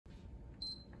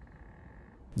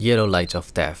Yellow light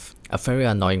of death, a very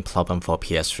annoying problem for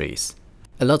PS3s.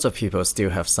 A lot of people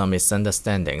still have some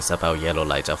misunderstandings about yellow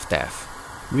light of death.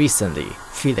 Recently,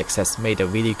 Felix has made a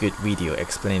really good video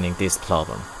explaining this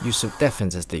problem. You should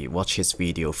definitely watch his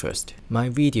video first. My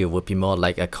video would be more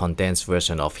like a condensed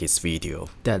version of his video.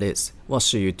 That is, what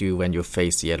should you do when you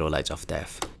face yellow light of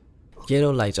death?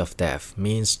 Yellow light of death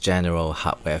means general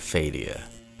hardware failure.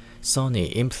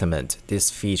 Sony implemented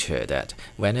this feature that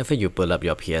whenever you boot up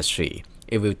your PS3,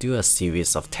 it will do a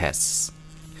series of tests.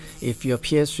 If your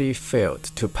PS3 failed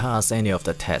to pass any of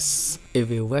the tests, it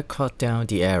will record down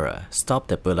the error, stop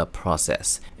the boot up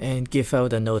process, and give out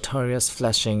the notorious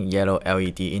flashing yellow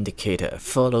LED indicator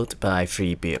followed by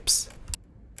 3 beeps.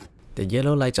 The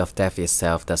yellow light of death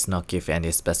itself does not give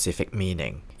any specific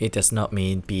meaning. It does not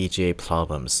mean BGA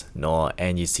problems nor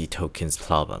NEC tokens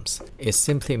problems. It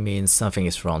simply means something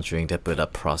is wrong during the boot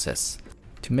up process.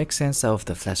 To make sense of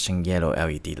the flashing yellow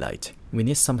LED light, we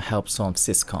need some help from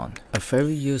SYSCON, a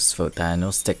very useful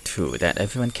diagnostic tool that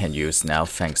everyone can use now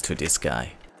thanks to this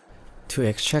guy. To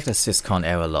extract the SYSCON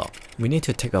error log, we need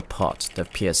to take apart the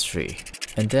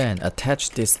PS3 and then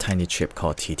attach this tiny chip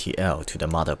called TTL to the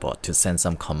motherboard to send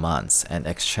some commands and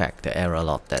extract the error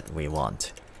log that we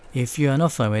want. If you are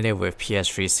not familiar with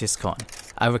PS3 SYSCON,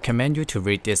 I recommend you to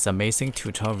read this amazing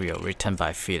tutorial written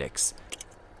by Felix.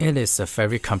 It is a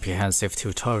very comprehensive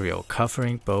tutorial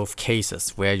covering both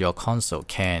cases where your console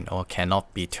can or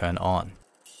cannot be turned on.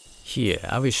 Here,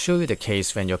 I will show you the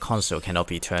case when your console cannot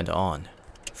be turned on.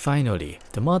 Finally,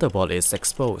 the motherboard is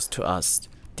exposed to us.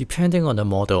 Depending on the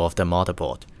model of the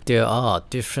motherboard, there are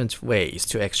different ways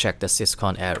to extract the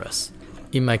SYSCON errors.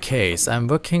 In my case, I'm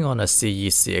working on a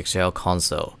CE/CXL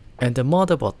console, and the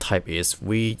motherboard type is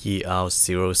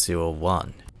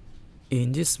VER001.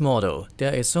 In this model,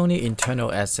 there is only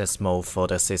internal access mode for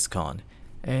the SYSCON,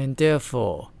 and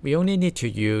therefore, we only need to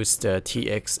use the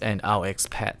TX and RX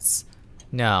pads.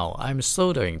 Now, I'm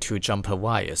soldering 2 jumper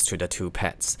wires to the 2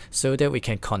 pads, so that we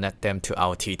can connect them to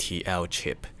our TTL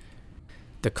chip.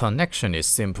 The connection is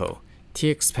simple.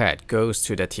 TX pad goes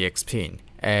to the TX pin,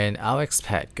 and RX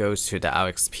pad goes to the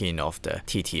RX pin of the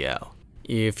TTL.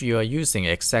 If you are using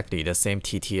exactly the same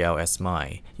TTL as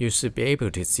mine, you should be able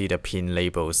to see the pin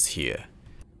labels here.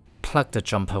 Plug the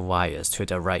jumper wires to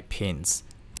the right pins.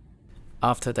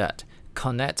 After that,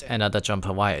 connect another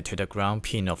jumper wire to the ground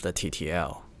pin of the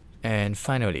TTL. And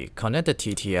finally, connect the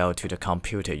TTL to the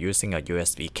computer using a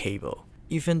USB cable.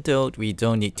 Even though we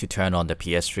don't need to turn on the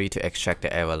PS3 to extract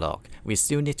the error log, we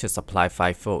still need to supply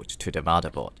 5V to the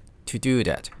motherboard. To do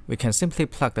that, we can simply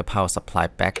plug the power supply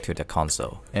back to the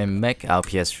console and make our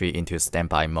PS3 into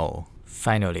standby mode.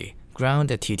 Finally, ground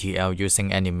the TTL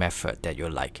using any method that you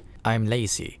like. I'm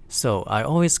lazy, so I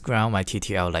always ground my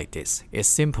TTL like this. It's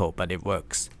simple, but it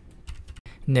works.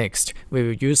 Next, we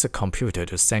will use a computer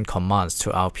to send commands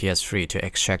to our PS3 to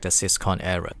extract the SYSCON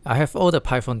error. I have all the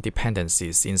Python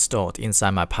dependencies installed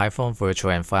inside my Python virtual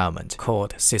environment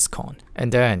called SYSCON,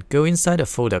 and then go inside the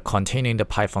folder containing the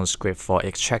Python script for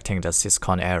extracting the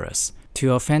SYSCON errors.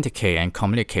 To authenticate and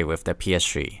communicate with the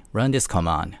PS3, run this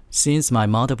command. Since my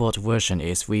motherboard version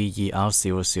is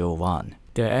VER001,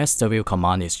 the SW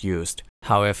command is used.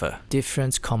 However,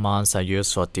 different commands are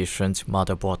used for different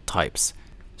motherboard types.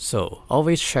 So,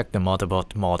 always check the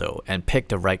motherboard model and pick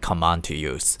the right command to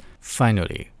use.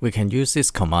 Finally, we can use this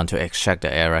command to extract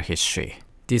the error history.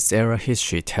 This error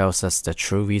history tells us the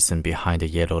true reason behind the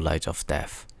yellow light of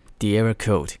death. The error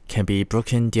code can be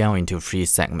broken down into 3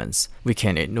 segments. We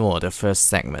can ignore the first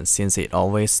segment since it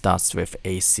always starts with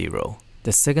A0.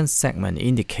 The second segment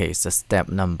indicates the step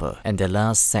number, and the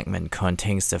last segment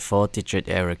contains the 4-digit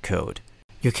error code.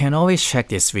 You can always check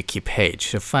this wiki page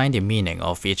to find the meaning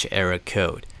of each error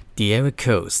code. The error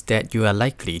codes that you are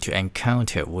likely to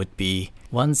encounter would be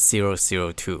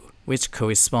 1002, which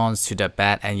corresponds to the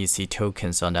bad NEC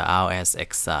tokens on the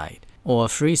RSX side, or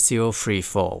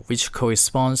 3034, which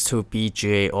corresponds to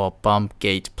BGA or bump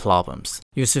gate problems.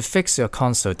 You should fix your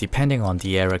console depending on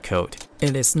the error code.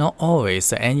 It is not always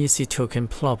the NEC token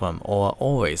problem or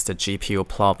always the GPU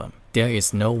problem. There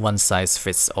is no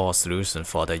one-size-fits-all solution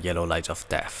for the yellow light of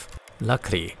death.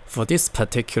 Luckily, for this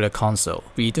particular console,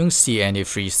 we don't see any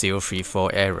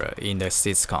 3034 error in the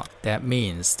SYSCON. That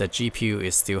means the GPU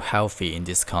is still healthy in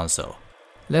this console.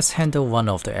 Let's handle one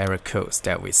of the error codes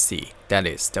that we see, that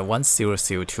is the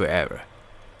 1002 error.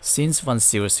 Since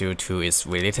 1002 is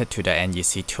related to the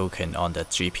NEC token on the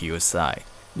GPU side,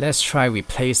 let's try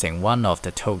replacing one of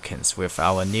the tokens with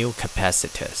our new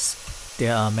capacitors.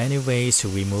 There are many ways to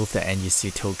remove the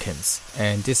NEC tokens,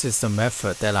 and this is the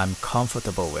method that I'm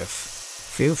comfortable with.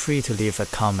 Feel free to leave a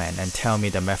comment and tell me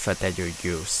the method that you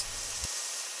use.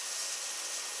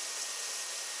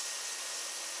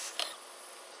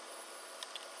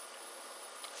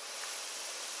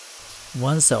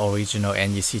 Once the original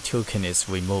NEC token is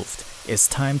removed, it's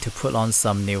time to put on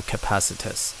some new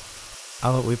capacitors.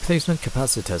 Our replacement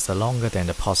capacitors are longer than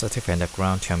the positive and the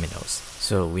ground terminals,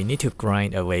 so we need to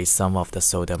grind away some of the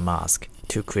solder mask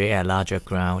to create a larger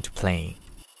ground plane.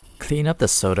 Clean up the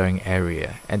soldering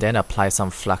area and then apply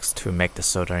some flux to make the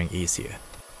soldering easier.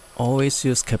 Always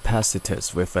use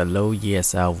capacitors with a low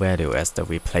ESR value as the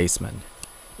replacement.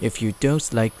 If you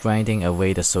don't like grinding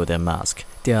away the solder mask,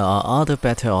 there are other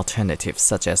better alternatives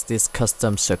such as this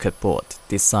custom circuit board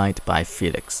designed by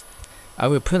Felix. I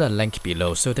will put a link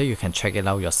below so that you can check it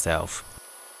out yourself.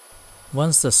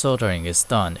 Once the soldering is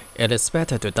done, it is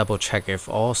better to double check if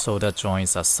all solder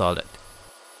joints are solid.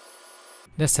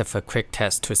 Let's have a quick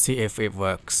test to see if it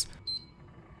works.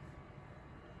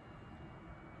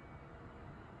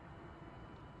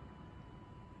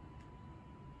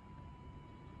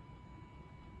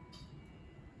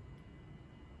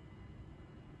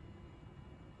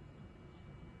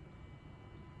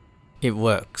 It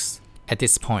works. At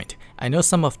this point, I know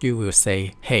some of you will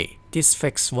say, hey, this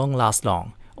fix won't last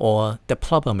long, or the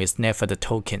problem is never the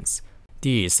tokens.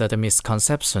 These are the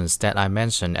misconceptions that I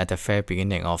mentioned at the very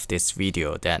beginning of this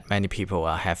video that many people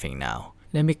are having now.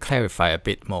 Let me clarify a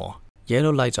bit more.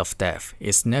 Yellow light of death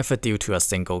is never due to a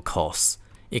single cause.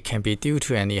 It can be due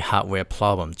to any hardware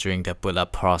problem during the boot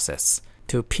up process.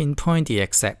 To pinpoint the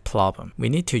exact problem, we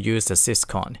need to use the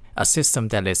SYSCON, a system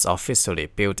that is officially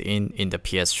built in the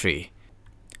PS3.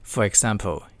 For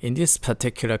example, in this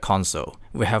particular console,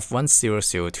 we have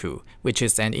 1002, which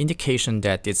is an indication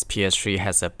that this PS3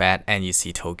 has a bad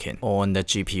NEC token on the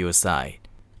GPU side.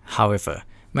 However,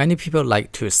 many people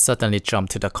like to suddenly jump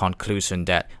to the conclusion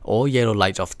that all yellow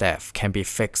light of death can be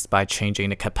fixed by changing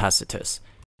the capacitors.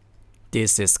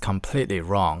 This is completely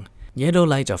wrong. Yellow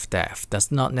light of death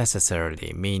does not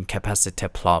necessarily mean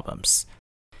capacitor problems.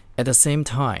 At the same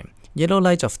time, yellow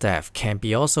light of death can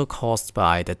be also caused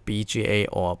by the BGA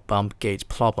or bump gauge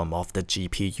problem of the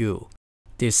GPU.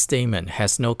 This statement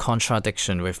has no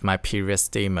contradiction with my previous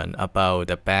statement about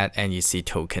the bad NEC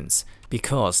tokens,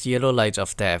 because yellow light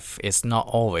of death is not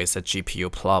always a GPU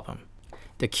problem.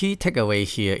 The key takeaway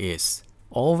here is,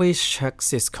 always check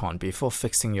SYSCON before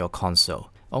fixing your console.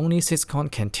 Only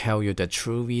SYSCON can tell you the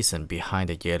true reason behind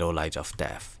the yellow light of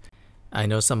death. I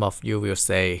know some of you will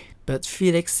say, but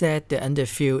Felix said the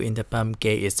underfill in the bump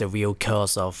gate is the real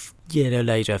cause of yellow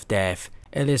light of death.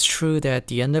 It is true that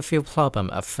the underfill problem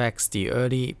affects the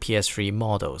early PS3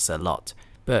 models a lot,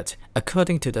 but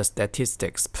according to the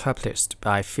statistics published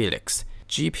by Felix,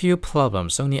 GPU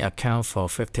problems only account for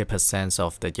 50%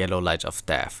 of the yellow light of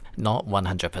death, not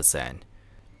 100%.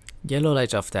 Yellow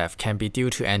light of death can be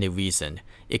due to any reason.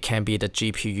 It can be the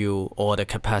GPU or the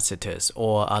capacitors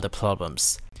or other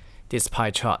problems. This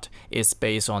pie chart is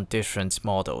based on different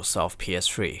models of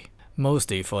PS3,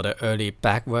 mostly for the early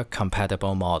backward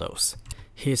compatible models.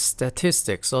 His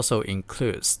statistics also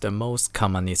includes the most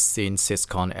commonly seen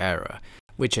SYSCON error,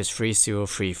 which is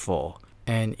 3034.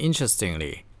 And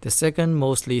interestingly, the second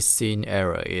mostly seen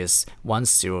error is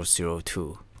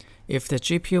 1002. If the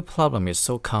GPU problem is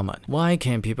so common, why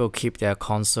can people keep their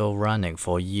console running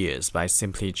for years by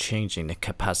simply changing the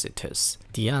capacitors?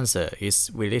 The answer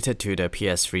is related to the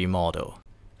PS3 model.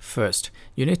 First,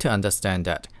 you need to understand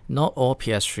that not all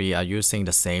PS3 are using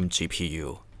the same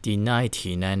GPU. The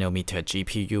 90nm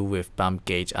GPU with bump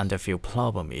gauge underfill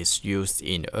problem is used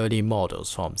in early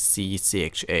models from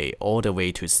CECHA all the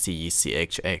way to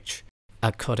CECHH.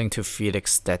 According to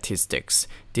Felix statistics,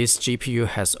 this GPU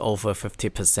has over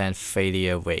 50%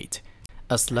 failure rate.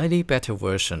 A slightly better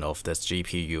version of the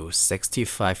GPU,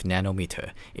 65nm,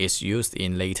 is used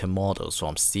in later models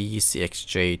from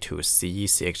CECHJ to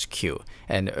CECHQ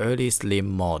and early slim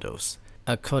models.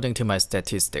 According to my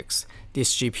statistics,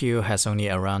 this GPU has only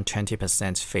around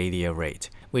 20% failure rate,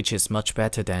 which is much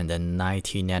better than the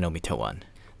 90nm one.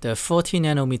 The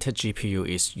 40nm GPU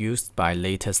is used by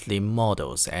later slim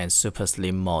models and super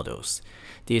slim models.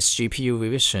 This GPU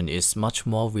revision is much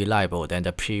more reliable than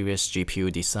the previous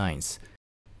GPU designs.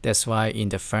 That's why in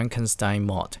the Frankenstein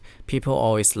mod, people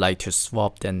always like to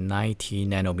swap the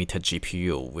 90nm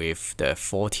GPU with the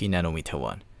 40nm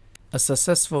one. A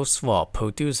successful swap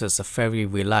produces a very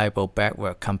reliable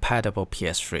backward compatible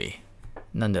PS3.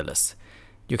 Nonetheless,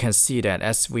 you can see that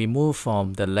as we move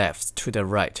from the left to the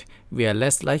right, we are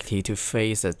less likely to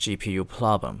face a GPU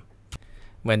problem.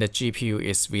 When the GPU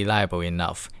is reliable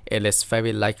enough, it is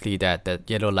very likely that the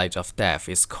yellow light of death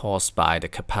is caused by the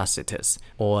capacitors,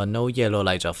 or no yellow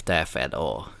light of death at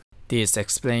all. This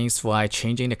explains why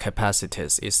changing the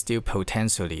capacitors is still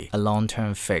potentially a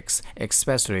long-term fix,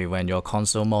 especially when your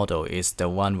console model is the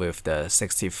one with the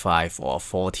 65 or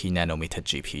 40nm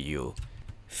GPU.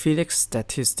 Physics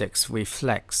statistics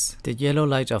reflects the yellow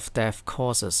light of death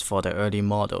causes for the early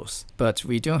models, but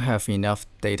we don't have enough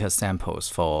data samples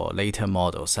for later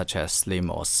models such as slim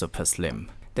or super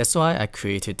slim. That's why I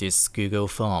created this Google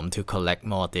form to collect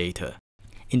more data.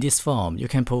 In this form, you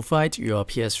can provide your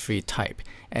PS3 type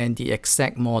and the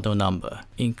exact model number,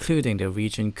 including the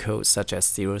region code such as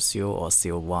 00 or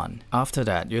 01. After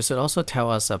that, you should also tell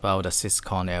us about the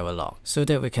SYSCON error log, so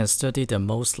that we can study the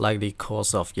most likely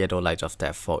cause of yellow light of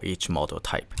death for each model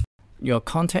type. Your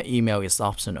contact email is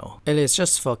optional. It is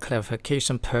just for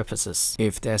clarification purposes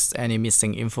if there's any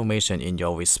missing information in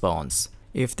your response.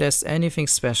 If there's anything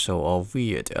special or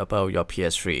weird about your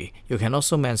PS3, you can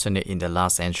also mention it in the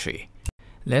last entry.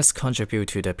 Let's contribute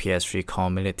to the PS3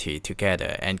 community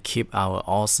together and keep our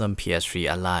awesome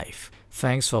PS3 alive.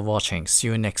 Thanks for watching. See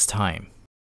you next time.